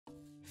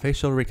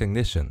facial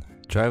recognition,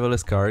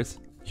 driverless cars,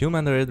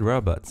 humanoid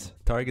robots,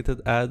 targeted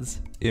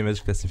ads,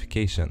 image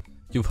classification.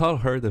 You've all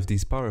heard of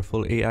these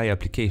powerful AI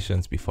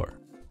applications before.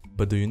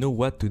 But do you know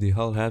what do they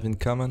all have in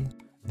common?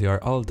 They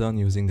are all done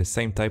using the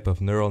same type of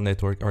neural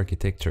network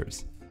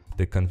architectures,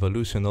 the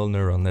convolutional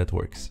neural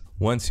networks.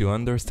 Once you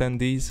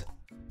understand these,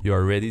 you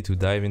are ready to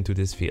dive into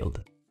this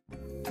field.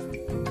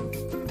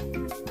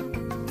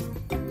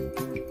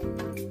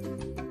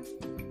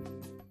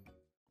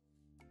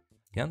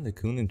 Ian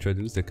Goodfellow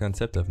introduced the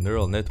concept of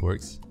neural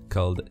networks,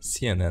 called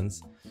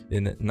CNNs,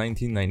 in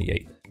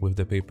 1998 with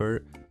the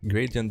paper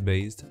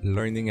Gradient-Based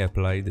Learning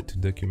Applied to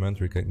Document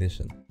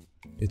Recognition.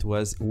 It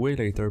was way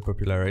later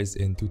popularized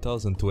in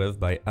 2012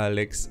 by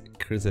Alex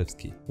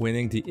Krizhevsky,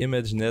 winning the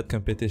ImageNet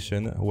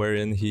competition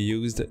wherein he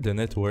used the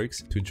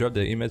networks to drop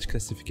the image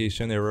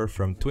classification error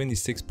from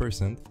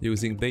 26%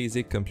 using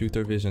basic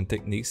computer vision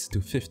techniques to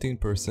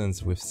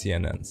 15% with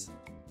CNNs.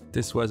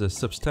 This was a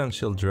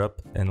substantial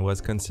drop and was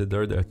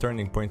considered a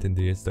turning point in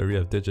the history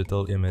of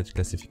digital image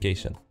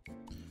classification.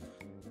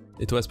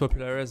 It was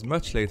popularized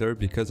much later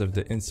because of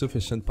the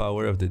insufficient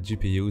power of the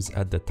GPUs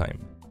at the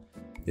time.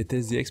 It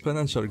is the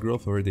exponential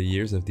growth over the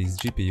years of these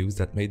GPUs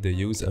that made the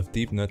use of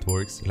deep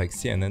networks like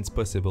CNNs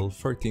possible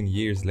 14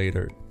 years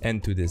later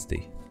and to this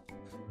day.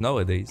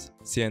 Nowadays,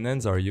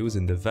 CNNs are used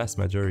in the vast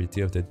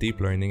majority of the deep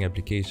learning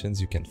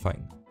applications you can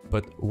find.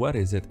 But what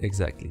is it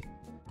exactly?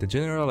 The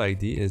general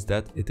idea is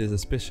that it is a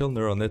special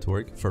neural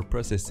network for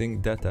processing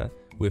data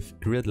with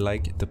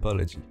grid-like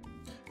topology.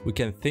 We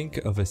can think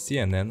of a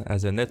CNN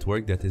as a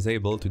network that is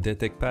able to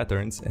detect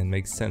patterns and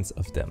make sense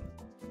of them.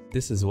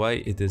 This is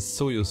why it is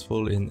so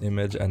useful in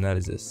image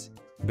analysis.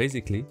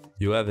 Basically,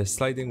 you have a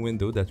sliding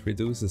window that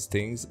reduces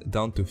things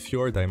down to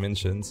fewer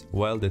dimensions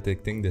while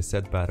detecting the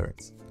set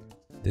patterns.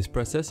 This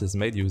process is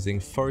made using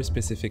 4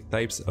 specific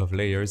types of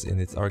layers in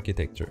its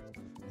architecture.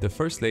 The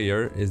first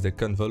layer is the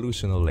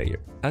convolutional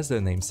layer. As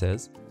the name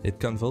says, it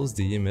convolves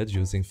the image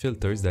using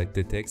filters that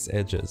detects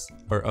edges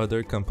or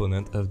other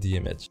component of the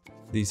image.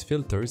 These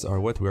filters are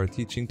what we are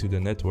teaching to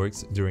the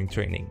networks during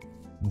training.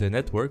 The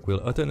network will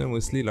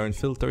autonomously learn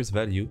filters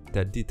value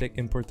that detect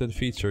important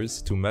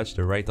features to match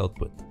the right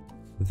output.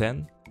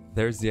 Then,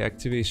 there's the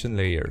activation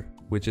layer,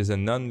 which is a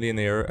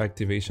non-linear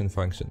activation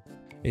function.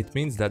 It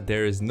means that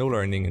there is no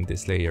learning in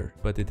this layer,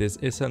 but it is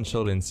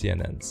essential in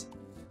CNNs.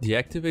 The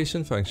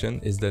activation function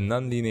is the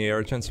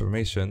nonlinear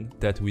transformation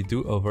that we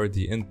do over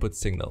the input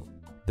signal.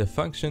 The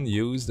function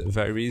used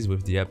varies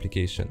with the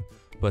application,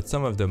 but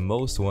some of the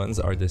most ones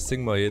are the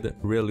sigmoid,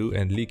 ReLU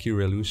and leaky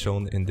ReLU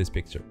shown in this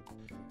picture.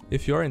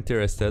 If you are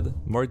interested,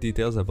 more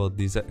details about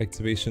these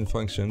activation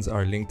functions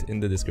are linked in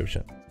the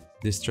description.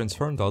 This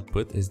transformed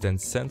output is then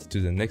sent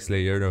to the next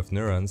layer of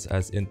neurons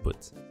as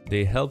input.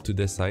 They help to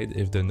decide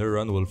if the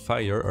neuron will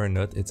fire or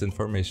not its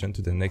information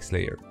to the next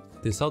layer.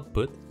 This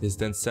output is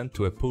then sent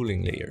to a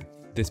pooling layer.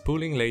 This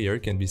pooling layer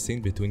can be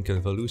seen between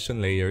convolution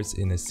layers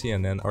in a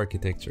CNN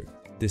architecture.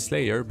 This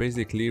layer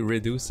basically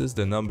reduces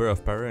the number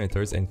of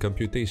parameters and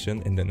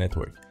computation in the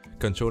network,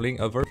 controlling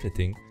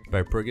overfitting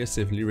by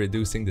progressively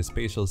reducing the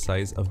spatial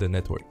size of the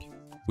network.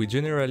 We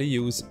generally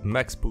use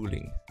max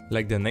pooling.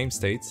 Like the name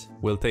states,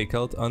 we'll take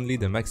out only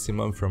the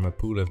maximum from a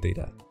pool of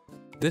data.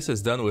 This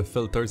is done with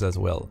filters as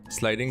well,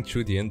 sliding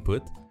through the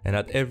input, and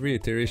at every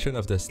iteration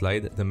of the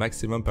slide, the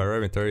maximum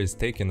parameter is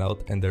taken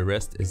out and the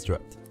rest is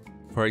dropped.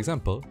 For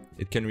example,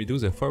 it can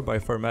reduce a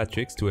 4x4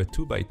 matrix to a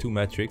 2x2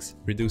 matrix,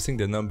 reducing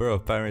the number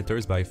of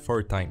parameters by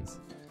 4 times.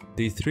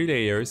 These 3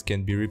 layers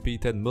can be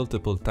repeated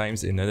multiple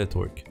times in a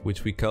network,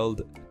 which we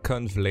called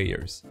conv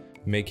layers,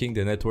 making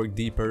the network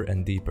deeper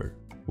and deeper,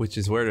 which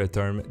is where the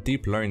term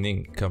deep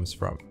learning comes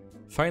from.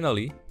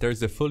 Finally, there's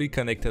the fully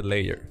connected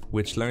layer,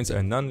 which learns a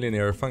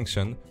nonlinear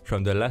function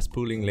from the last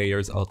pooling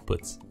layer's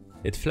outputs.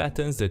 It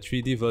flattens the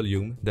 3D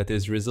volume that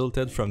is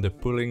resulted from the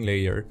pooling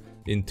layer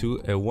into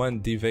a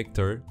 1D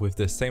vector with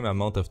the same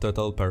amount of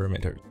total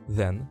parameters.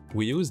 Then,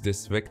 we use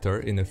this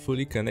vector in a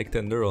fully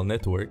connected neural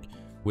network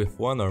with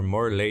 1 or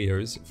more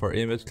layers for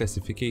image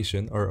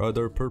classification or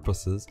other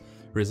purposes,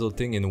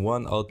 resulting in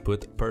 1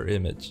 output per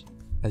image.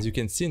 As you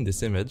can see in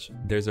this image,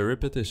 there's a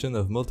repetition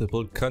of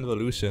multiple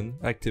convolution,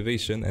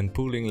 activation and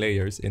pooling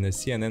layers in a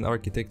CNN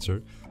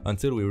architecture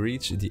until we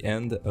reach the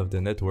end of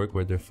the network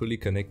where the fully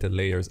connected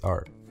layers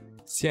are.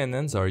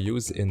 CNNs are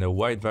used in a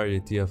wide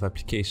variety of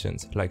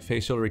applications like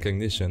facial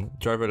recognition,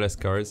 driverless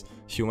cars,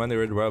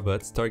 humanoid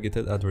robots,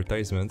 targeted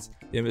advertisements,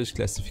 image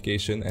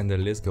classification, and the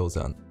list goes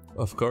on.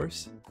 Of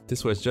course,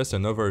 this was just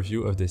an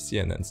overview of the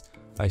CNNs.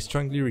 I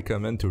strongly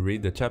recommend to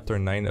read the chapter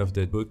 9 of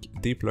the book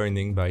Deep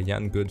Learning by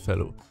Ian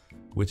Goodfellow,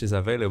 which is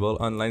available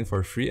online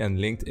for free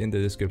and linked in the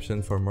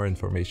description for more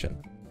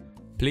information.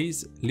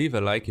 Please leave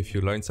a like if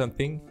you learned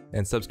something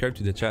and subscribe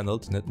to the channel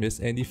to not miss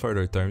any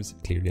further terms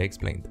clearly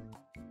explained.